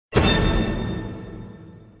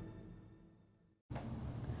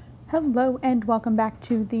Hello and welcome back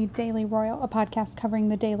to the Daily Royal, a podcast covering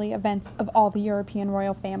the daily events of all the European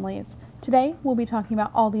royal families. Today, we'll be talking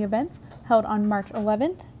about all the events held on March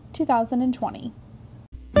 11th, 2020.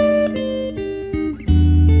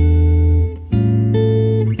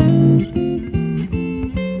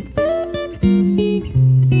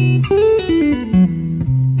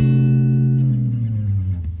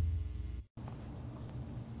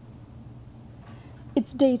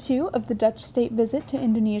 It's day 2 of the Dutch state visit to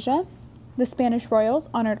Indonesia. The Spanish royals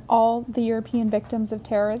honored all the European victims of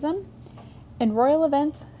terrorism, and royal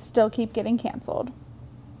events still keep getting canceled.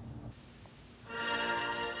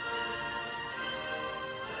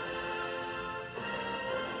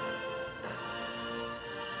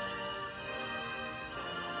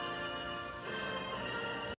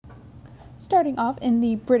 Starting off in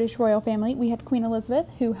the British royal family, we had Queen Elizabeth,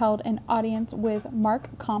 who held an audience with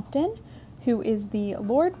Mark Compton, who is the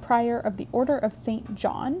Lord Prior of the Order of St.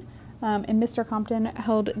 John. And Mr. Compton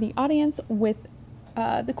held the audience with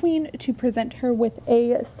the Queen to present her with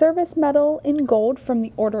a service medal in gold from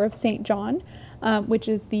the Order of St. John, which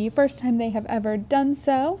is the first time they have ever done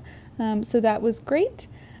so. So that was great.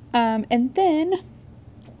 And then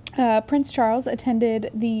Prince Charles attended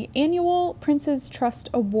the annual Prince's Trust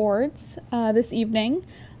Awards this evening.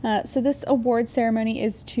 So this award ceremony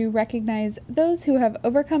is to recognize those who have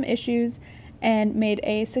overcome issues and made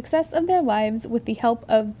a success of their lives with the help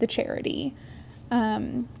of the charity.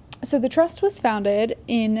 So the trust was founded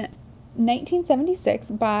in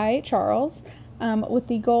 1976 by Charles with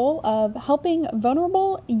the goal of helping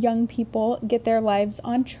vulnerable young people get their lives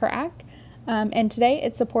on track. And today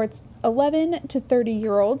it supports 11 to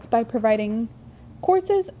 30-year-olds by providing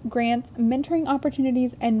courses, grants, mentoring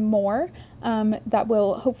opportunities, and more that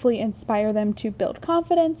will hopefully inspire them to build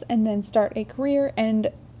confidence and then start a career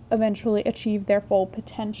and eventually achieve their full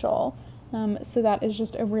potential. So that is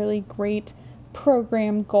just a really great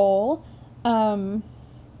program goal. And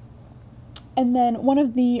then one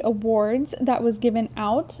of the awards that was given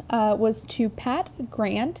out was to Pat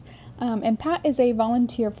Grant. And Pat is a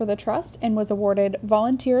volunteer for the trust and was awarded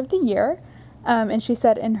Volunteer of the Year. And she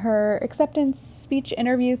said in her acceptance speech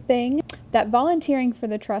interview thing that volunteering for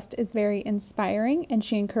the trust is very inspiring, and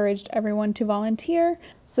she encouraged everyone to volunteer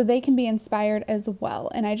so they can be inspired as well.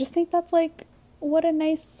 And I just think that's like, what a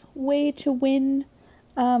nice way to win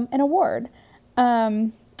an award.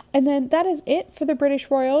 And then that is it for the British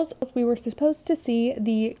royals. We were supposed to see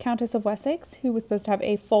the Countess of Wessex, who was supposed to have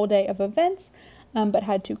a full day of events, but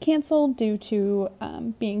had to cancel due to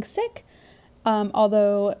being sick,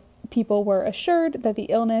 although people were assured that the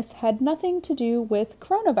illness had nothing to do with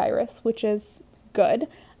coronavirus, which is good.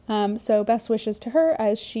 So best wishes to her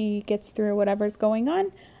as she gets through whatever's going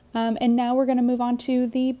on. And now we're going to move on to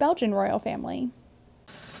the Belgian royal family.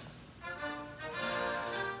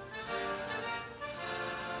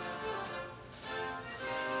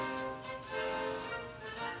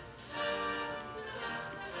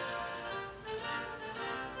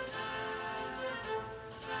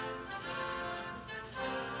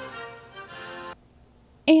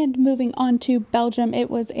 And moving on to Belgium, it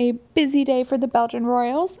was a busy day for the Belgian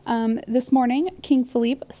royals. This morning, King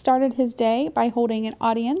Philippe started his day by holding an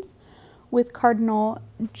audience with Cardinal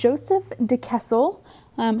Joseph de Kessel,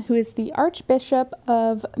 who is the Archbishop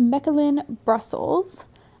of Mechelen-Brussels.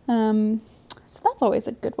 So that's always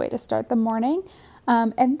a good way to start the morning.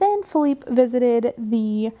 And then Philippe visited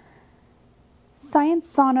the Science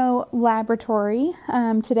Sono Laboratory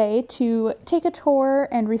today to take a tour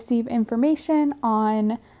and receive information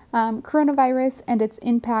on coronavirus and its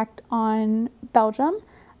impact on Belgium,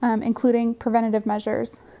 including preventative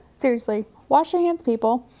measures. Seriously, wash your hands,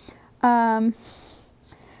 people.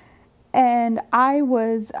 And I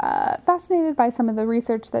was fascinated by some of the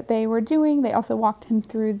research that they were doing. They also walked him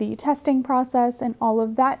through the testing process and all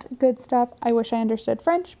of that good stuff. I wish I understood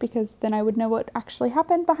French because then I would know what actually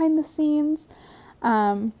happened behind the scenes.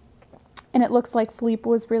 And it looks like Philippe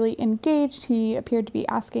was really engaged. He appeared to be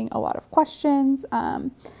asking a lot of questions.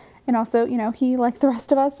 And also, he, like the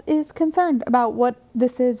rest of us, is concerned about what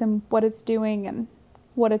this is and what it's doing and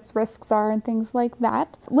what its risks are and things like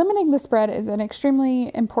that. Limiting the spread is an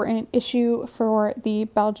extremely important issue for the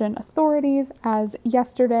Belgian authorities, as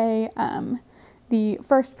yesterday, the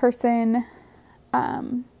first person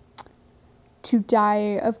to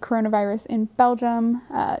die of coronavirus in Belgium,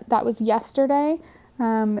 that was yesterday.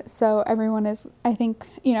 So everyone is, I think,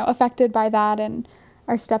 affected by that and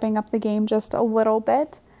are stepping up the game just a little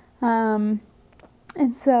bit.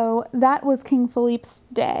 And so that was King Philippe's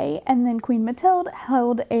day. And then Queen Mathilde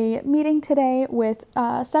held a meeting today with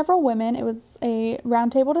several women. It was a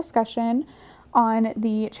roundtable discussion on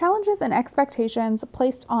the challenges and expectations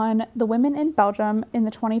placed on the women in Belgium in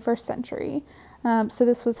the 21st century. So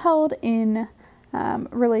this was held in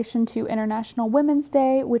relation to International Women's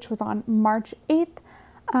Day, which was on March 8th.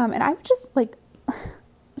 And I would just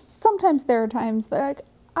sometimes there are times that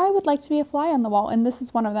I would like to be a fly on the wall, and this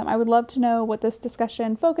is one of them. I would love to know what this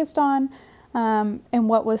discussion focused on, and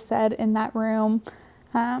what was said in that room.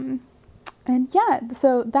 And yeah,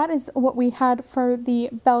 so that is what we had for the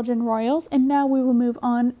Belgian royals, and now we will move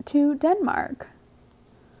on to Denmark.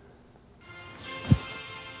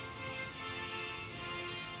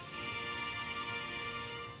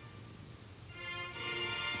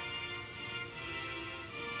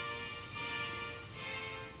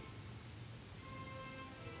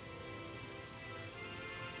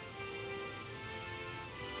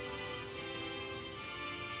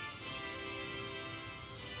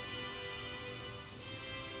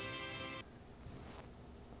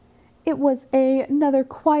 It was another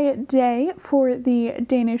quiet day for the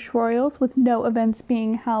Danish royals with no events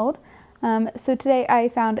being held. So today I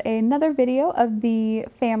found another video of the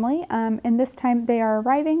family, and this time they are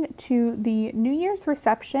arriving to the New Year's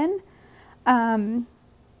reception in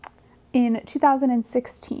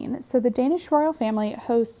 2016. So the Danish royal family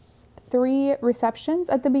hosts 3 receptions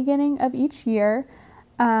at the beginning of each year,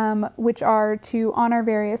 which are to honor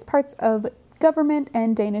various parts of government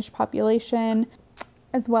and Danish population,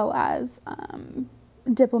 as well as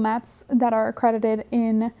diplomats that are accredited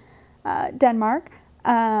in Denmark.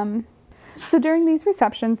 So during these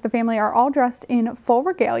receptions, the family are all dressed in full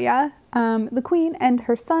regalia. The Queen and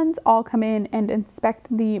her sons all come in and inspect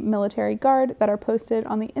the military guard that are posted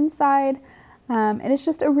on the inside. And it's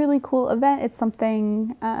just a really cool event. It's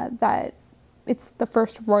something that it's the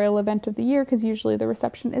first royal event of the year, because usually the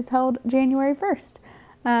reception is held January 1st,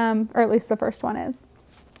 or at least the first one is.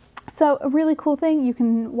 So a really cool thing. You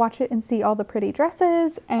can watch it and see all the pretty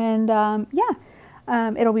dresses, and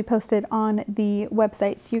it'll be posted on the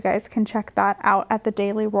website, so you guys can check that out at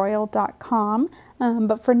thedailyroyal.com.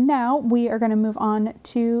 But for now, we are going to move on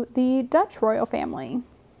to the Dutch royal family.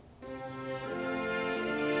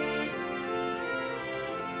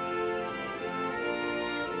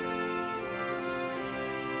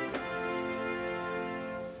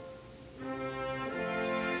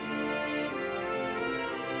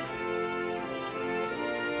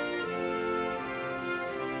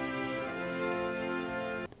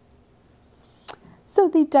 So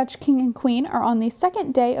the Dutch king and queen are on the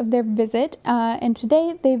second day of their visit, and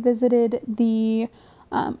today they visited the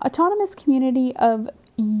autonomous community of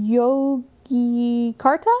Yogyakarta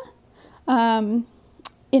in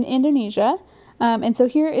Indonesia. And so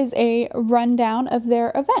here is a rundown of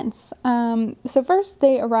their events. So first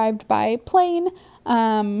they arrived by plane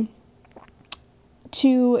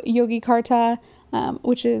to Yogyakarta,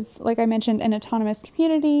 which is, like I mentioned, an autonomous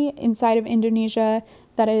community inside of Indonesia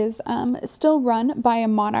that is still run by a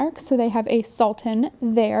monarch. So they have a sultan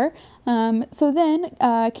there. So then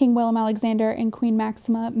King Willem-Alexander and Queen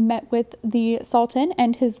Maxima met with the sultan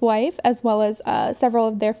and his wife, as well as several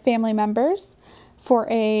of their family members, for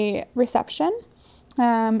a reception.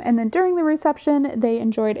 And then during the reception, they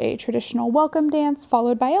enjoyed a traditional welcome dance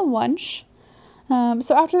followed by a lunch.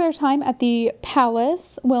 So after their time at the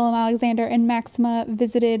palace, Willem-Alexander and Maxima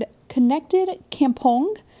visited Connected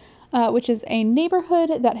Kampong, which is a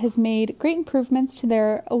neighborhood that has made great improvements to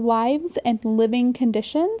their lives and living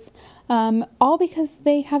conditions, all because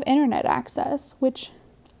they have internet access, which,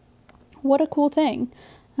 what a cool thing.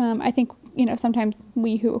 I think, sometimes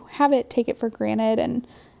we who have it take it for granted and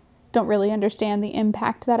don't really understand the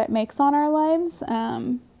impact that it makes on our lives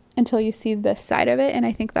until you see this side of it, and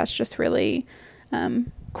I think that's just really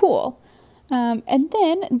cool. And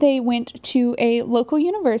then they went to a local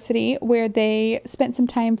university where they spent some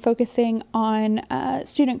time focusing on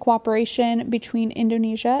student cooperation between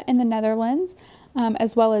Indonesia and the Netherlands,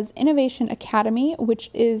 as well as Innovation Academy, which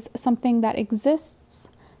is something that exists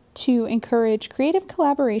to encourage creative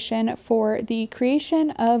collaboration for the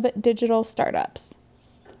creation of digital startups.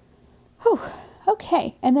 Whew,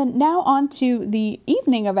 okay, and then now on to the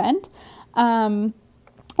evening event.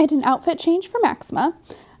 And an outfit change for Maxima.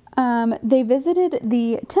 They visited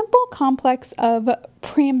the temple complex of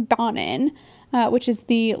Prambanan, which is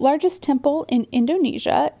the largest temple in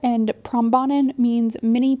Indonesia, and Prambanan means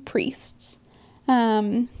many priests.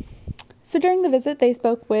 So during the visit, they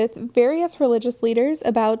spoke with various religious leaders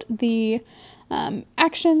about the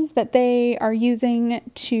actions that they are using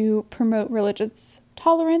to promote religious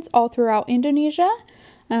tolerance all throughout Indonesia,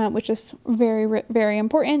 which is very, very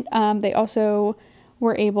important. They also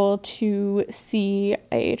were able to see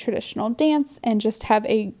a traditional dance and just have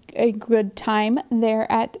a good time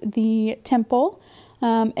there at the temple.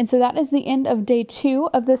 And so that is the end of day 2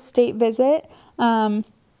 of the state visit. One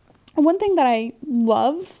thing that I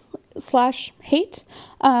love / hate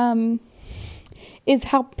is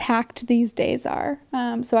how packed these days are.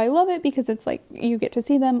 So I love it because it's like you get to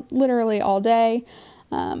see them literally all day,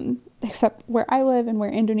 except where I live and where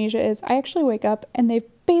Indonesia is. I actually wake up and they've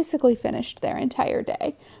basically finished their entire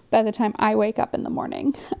day by the time I wake up in the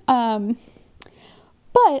morning. But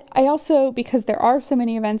I also, because there are so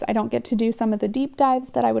many events, I don't get to do some of the deep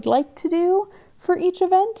dives that I would like to do for each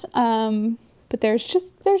event. But there's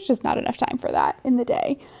just not enough time for that in the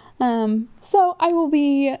day. So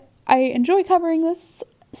I enjoy covering this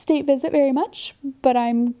state visit very much, but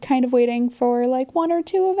I'm kind of waiting for like 1 or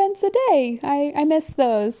 2 events a day. I miss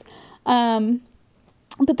those.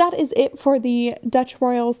 But that is it for the Dutch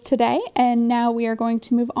royals today, and now we are going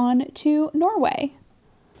to move on to Norway.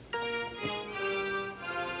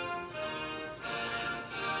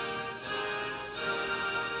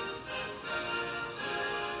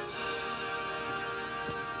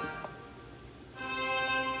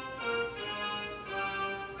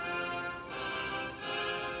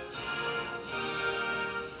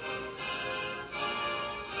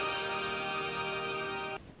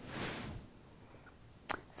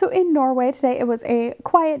 So in Norway today, it was a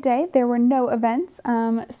quiet day. There were no events.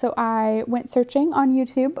 So I went searching on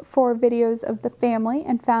YouTube for videos of the family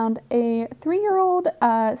and found a 3-year-old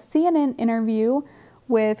CNN interview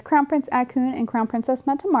with Crown Prince Akun and Crown Princess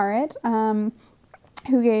Mette-Marit,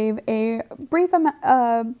 who gave a brief amount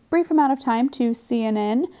of time to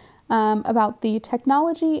CNN about the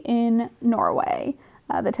technology in Norway,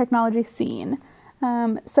 the technology scene.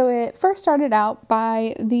 So it first started out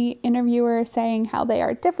by the interviewer saying how they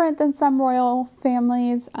are different than some royal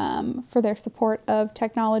families for their support of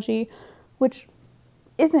technology, which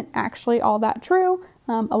isn't actually all that true.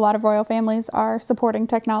 A lot of royal families are supporting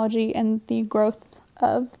technology and the growth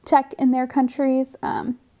of tech in their countries,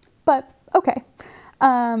 but okay.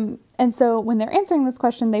 And so when they're answering this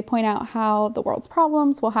question, they point out how the world's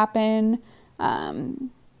problems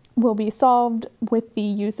will be solved with the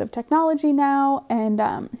use of technology now, and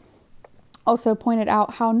also pointed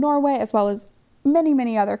out how Norway, as well as many,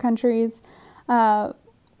 many other countries,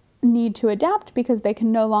 need to adapt because they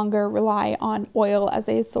can no longer rely on oil as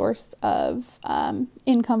a source of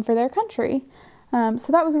income for their country. So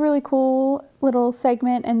that was a really cool little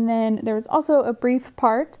segment. And then there was also a brief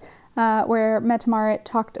part where Mette-Marit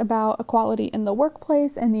talked about equality in the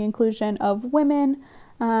workplace and the inclusion of women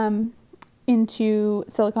into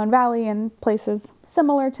Silicon Valley and places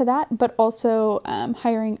similar to that, but also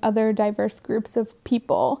hiring other diverse groups of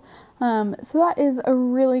people. So that is a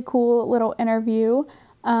really cool little interview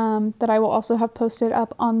that I will also have posted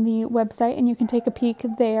up on the website, and you can take a peek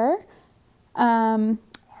there. And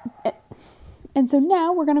so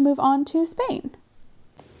now we're going to move on to Spain.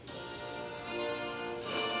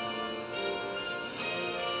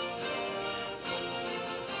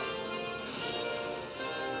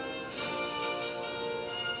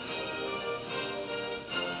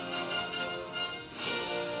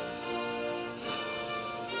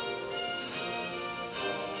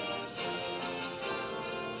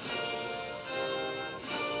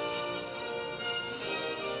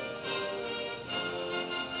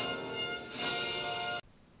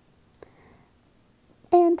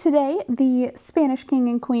 And today, the Spanish King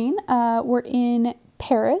and Queen were in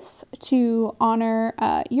Paris to honor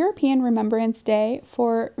European Remembrance Day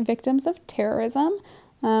for victims of terrorism.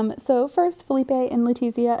 So first, Felipe and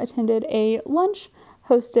Letizia attended a lunch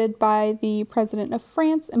hosted by the President of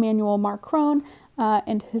France, Emmanuel Macron,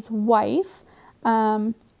 and his wife.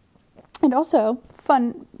 And also,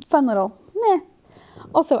 fun little,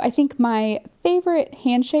 Also, I think my favorite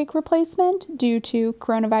handshake replacement, due to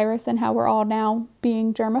coronavirus and how we're all now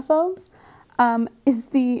being germaphobes, is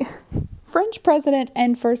the French president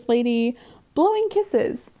and first lady blowing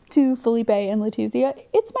kisses to Felipe and Letizia.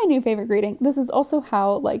 It's my new favorite greeting. This is also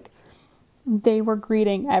how, they were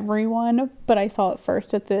greeting everyone, but I saw it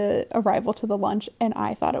first at the arrival to the lunch, and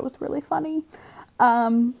I thought it was really funny.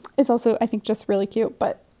 It's also, I think, just really cute,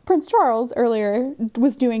 but Prince Charles earlier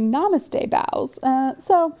was doing namaste bows,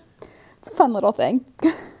 so it's a fun little thing.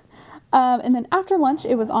 And then after lunch,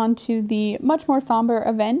 it was on to the much more somber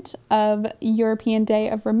event of European Day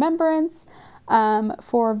of Remembrance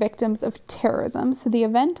for victims of terrorism. So the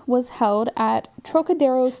event was held at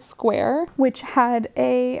Trocadero Square, which had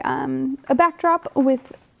a backdrop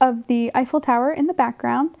of the Eiffel Tower in the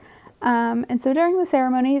background. And so during the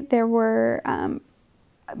ceremony, there were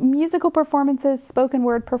musical performances, spoken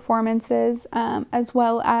word performances, as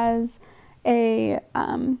well as a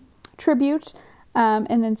tribute,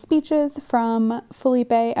 and then speeches from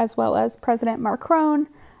Felipe as well as President Macron.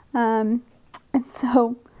 And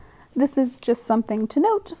so this is just something to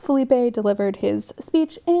note. Felipe delivered his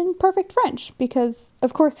speech in perfect French because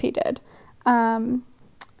of course he did.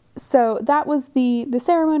 So that was the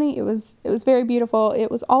ceremony. It was very beautiful. It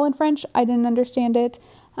was all in French. I didn't understand it.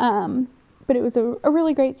 But it was a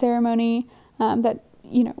really great ceremony that,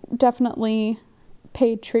 definitely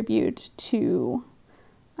paid tribute to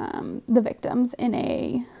the victims in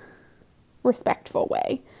a respectful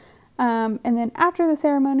way. And then after the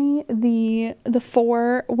ceremony, the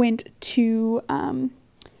four went to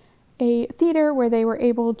a theater where they were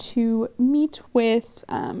able to meet with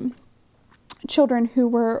children who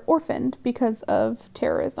were orphaned because of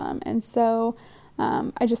terrorism. And so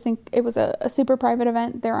I just think it was a super private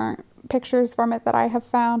event. There aren't pictures from it that I have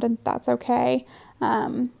found, and that's okay.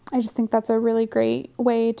 I just think that's a really great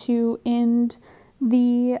way to end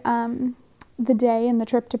the day and the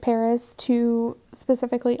trip to Paris to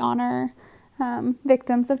specifically honor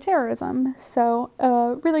victims of terrorism. So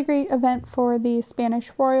a really great event for the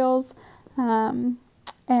Spanish royals. And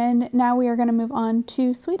now we are going to move on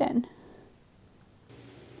to Sweden.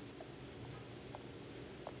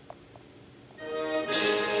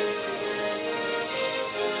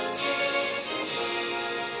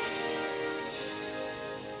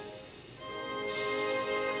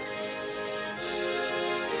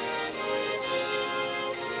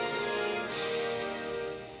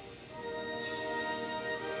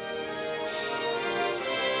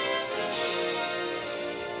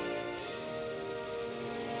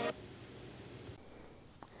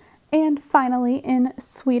 And finally, in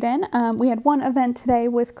Sweden, we had one event today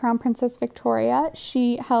with Crown Princess Victoria.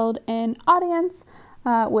 She held an audience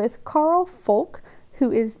with Carl Folk,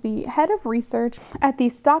 who is the head of research at the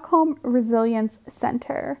Stockholm Resilience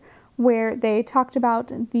Center, where they talked about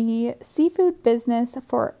the Seafood Business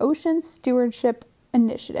for Ocean Stewardship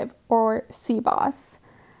Initiative, or CBOS,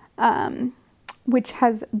 which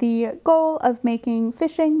has the goal of making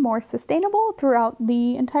fishing more sustainable throughout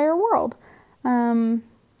the entire world.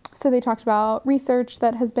 So they talked about research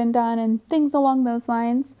that has been done and things along those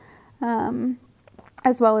lines,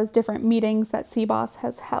 as well as different meetings that CBOS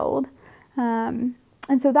has held. And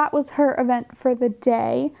so that was her event for the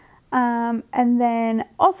day. And then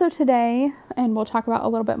also today, and we'll talk about a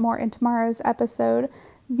little bit more in tomorrow's episode,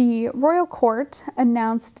 the Royal Court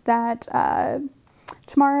announced that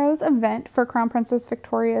tomorrow's event for Crown Princess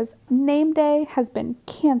Victoria's name day has been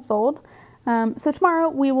canceled. So tomorrow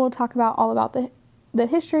we will talk about all about the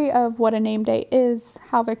history of what a name day is,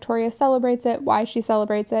 how Victoria celebrates it, why she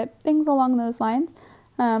celebrates it, things along those lines.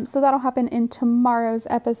 So that'll happen in tomorrow's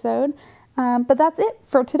episode. But that's it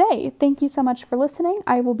for today. Thank you so much for listening.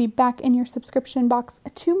 I will be back in your subscription box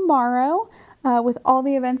tomorrow with all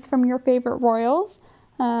the events from your favorite royals.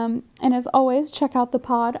 And as always, check out the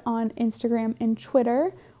pod on Instagram and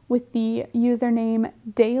Twitter with the username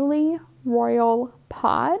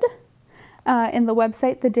DailyRoyalPod. In the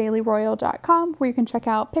website, thedailyroyal.com, where you can check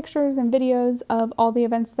out pictures and videos of all the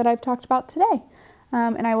events that I've talked about today.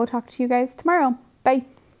 And I will talk to you guys tomorrow. Bye.